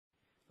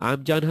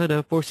I'm John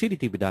Hanna for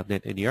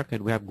CDTV.net in New York,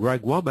 and we have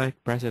Greg Womack,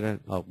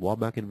 President of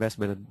Womack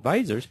Investment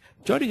Advisors,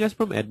 joining us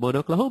from Edmond,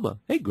 Oklahoma.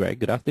 Hey, Greg,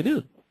 good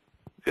afternoon.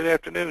 Good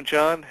afternoon,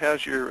 John.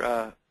 How's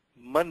your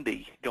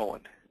Monday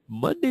going?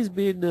 Monday's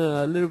been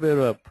a little bit of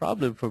a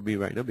problem for me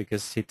right now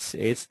because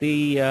it's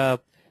the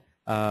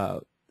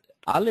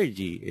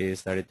allergy is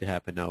starting to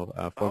happen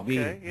now for me,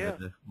 Okay, yeah.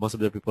 and most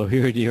of the people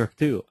here in New York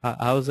too.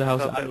 How's I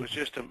how's thought that was allergy?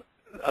 just a,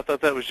 I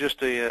thought that was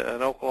just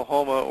an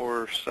Oklahoma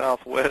or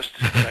Southwest.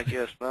 I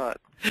guess not.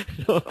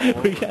 No, It's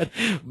all we over. got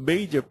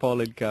major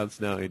pollen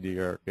counts now in New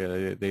York.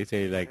 They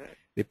say like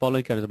the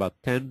pollen count is about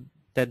 10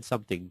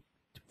 something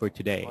for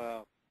today.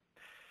 Wow.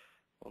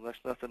 Well, that's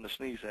nothing to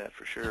sneeze at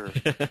for sure.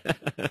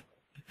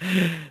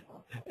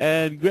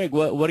 And Greg,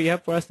 what do you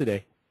have for us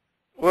today?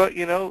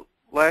 Well,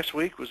 last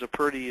week was a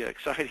pretty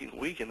exciting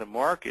week in the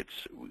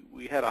markets.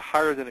 We had a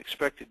higher than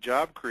expected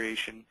job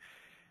creation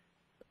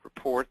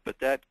report, but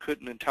that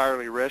couldn't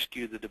entirely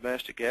rescue the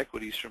domestic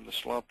equities from the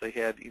slump they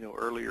had,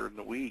 earlier in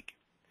the week.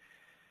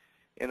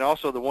 And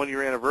also the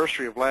one-year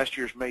anniversary of last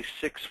year's May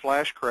 6th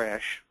flash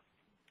crash.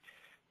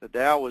 The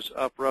Dow was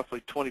up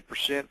roughly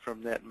 20%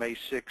 from that May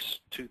 6,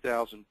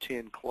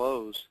 2010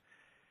 close.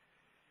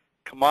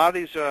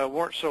 Commodities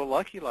weren't so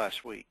lucky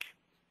last week,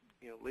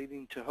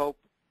 leading to hope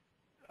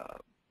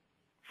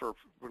for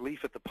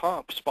relief at the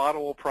pump. Spot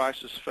oil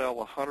prices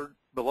fell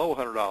below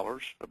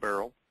 $100 a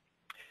barrel.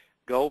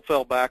 Gold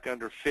fell back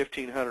under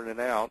 $1,500 an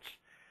ounce,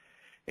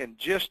 and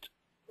just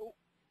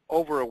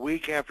over a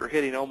week after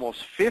hitting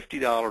almost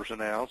 $50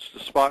 an ounce, the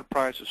spot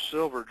price of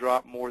silver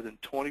dropped more than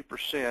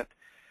 20%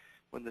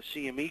 when the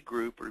CME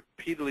group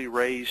repeatedly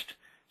raised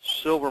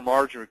silver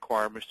margin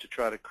requirements to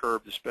try to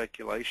curb the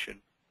speculation.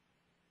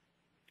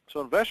 So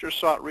investors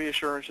sought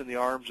reassurance in the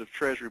arms of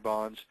Treasury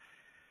bonds,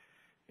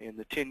 and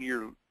the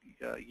 10-year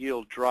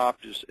yield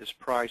dropped as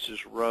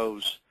prices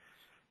rose.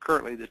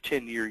 Currently, the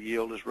 10-year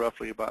yield is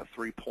roughly about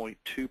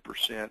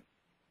 3.2%.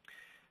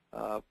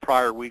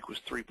 Prior week was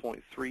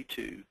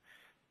 3.32.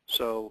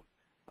 So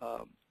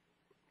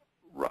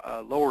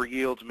lower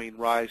yields mean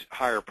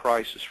higher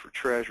prices for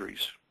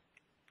Treasuries.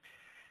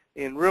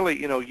 And really,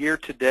 year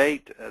to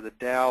date, the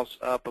Dow's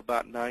up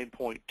about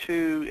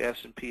 9.2,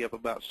 S&P up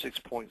about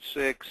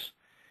 6.6,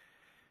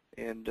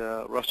 and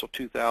Russell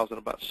 2000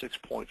 about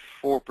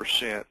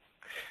 6.4%.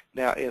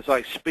 Now, as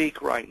I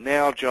speak right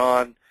now,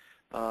 John,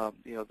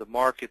 the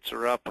markets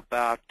are up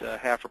about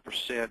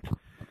 0.5%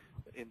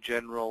 in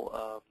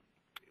general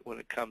when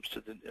it comes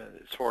to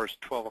as far as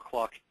 12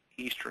 o'clock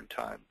Eastern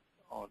time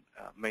on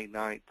May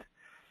 9th.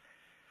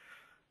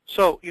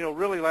 So,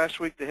 really last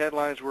week the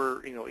headlines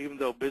were, even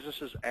though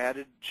businesses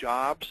added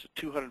jobs,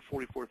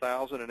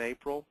 244,000 in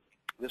April,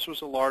 this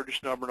was the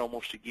largest number in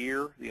almost a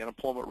year. The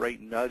unemployment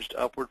rate nudged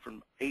upward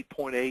from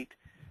 8.8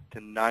 to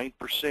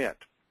 9%.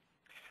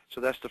 So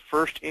that's the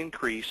first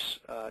increase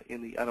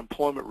in the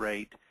unemployment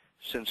rate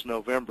since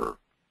November.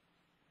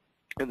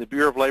 And the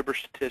Bureau of Labor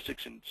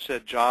Statistics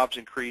said jobs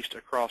increased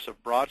across a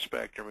broad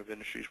spectrum of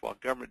industries while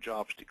government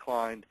jobs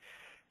declined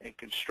and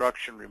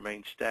construction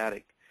remained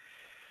static.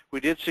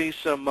 We did see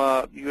some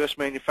U.S.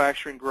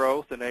 manufacturing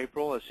growth in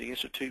April as the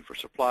Institute for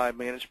Supply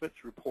Management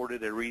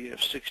reported a reading of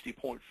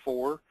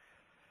 60.4.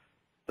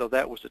 Though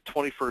that was the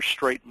 21st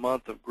straight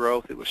month of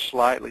growth, it was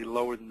slightly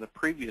lower than the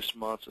previous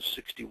months of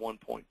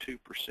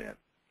 61.2%.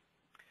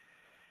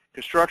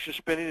 Construction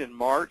spending in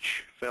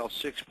March fell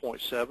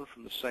 6.7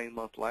 from the same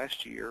month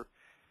last year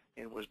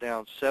and was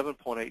down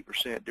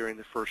 7.8% during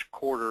the first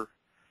quarter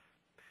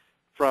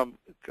from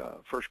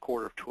first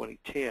quarter of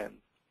 2010.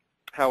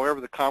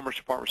 However, the Commerce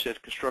Department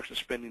said construction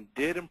spending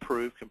did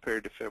improve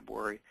compared to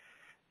February,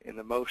 and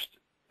the most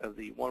of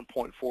the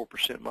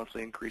 1.4%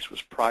 monthly increase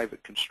was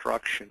private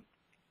construction.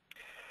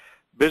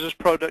 Business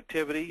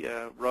productivity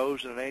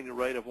rose at an annual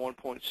rate of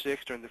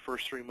 1.6 during the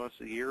first 3 months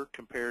of the year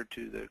compared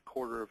to the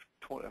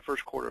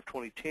first quarter of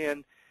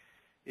 2010.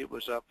 It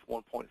was up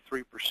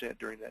 1.3%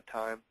 during that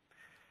time.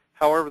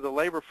 However, the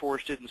labor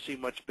force didn't see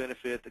much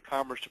benefit. The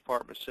Commerce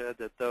Department said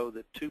that though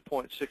the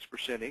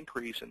 2.6%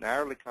 increase in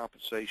hourly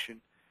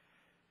compensation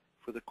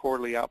for the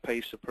quarterly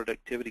outpaced the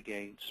productivity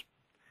gains.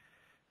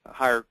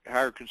 Higher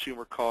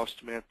consumer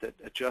costs meant that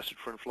adjusted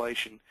for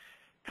inflation,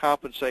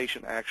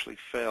 compensation actually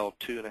fell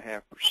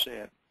 2.5%.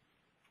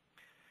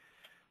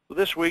 Well,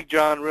 this week,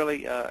 John,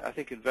 really, I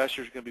think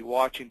investors are going to be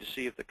watching to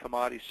see if the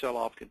commodity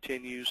sell-off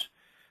continues.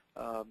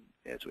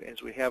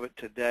 As we have it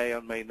today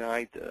on May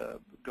 9th,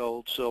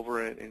 gold,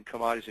 silver, and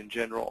commodities in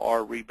general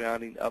are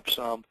rebounding up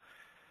some.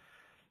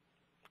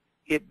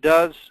 If it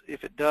does,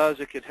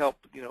 it could help,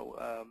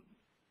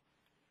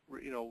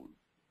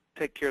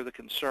 take care of the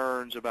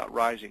concerns about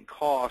rising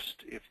costs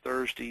if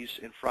Thursday's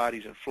and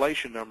Friday's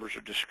inflation numbers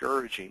are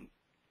discouraging.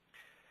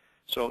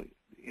 So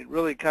it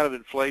really kind of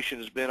inflation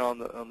has been on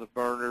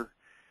the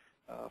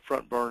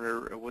front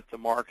burner with the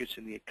markets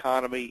and the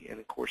economy, and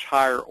of course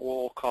higher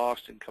oil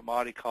costs and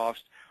commodity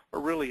costs are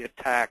really a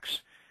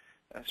tax,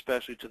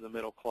 especially to the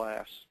middle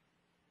class.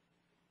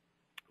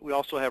 We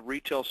also have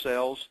retail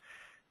sales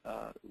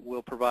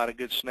will provide a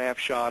good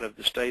snapshot of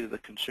the state of the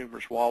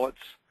consumer's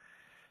wallets.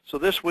 So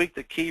this week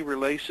the key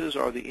releases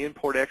are the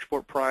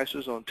import-export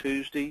prices on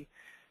Tuesday,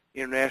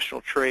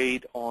 international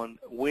trade on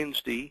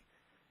Wednesday.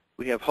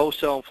 We have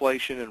wholesale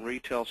inflation and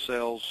retail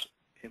sales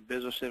and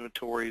business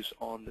inventories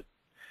on the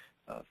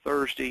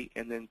Thursday,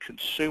 and then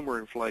consumer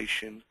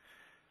inflation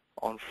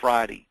on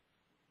Friday.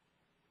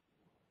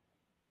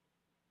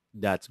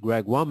 That's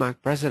Greg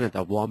Womack, president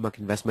of Womack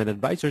Investment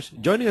Advisors,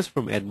 joining us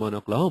from Edmond,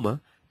 Oklahoma.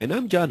 And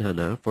I'm John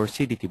Hanna for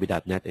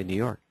CDTV.net in New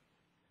York.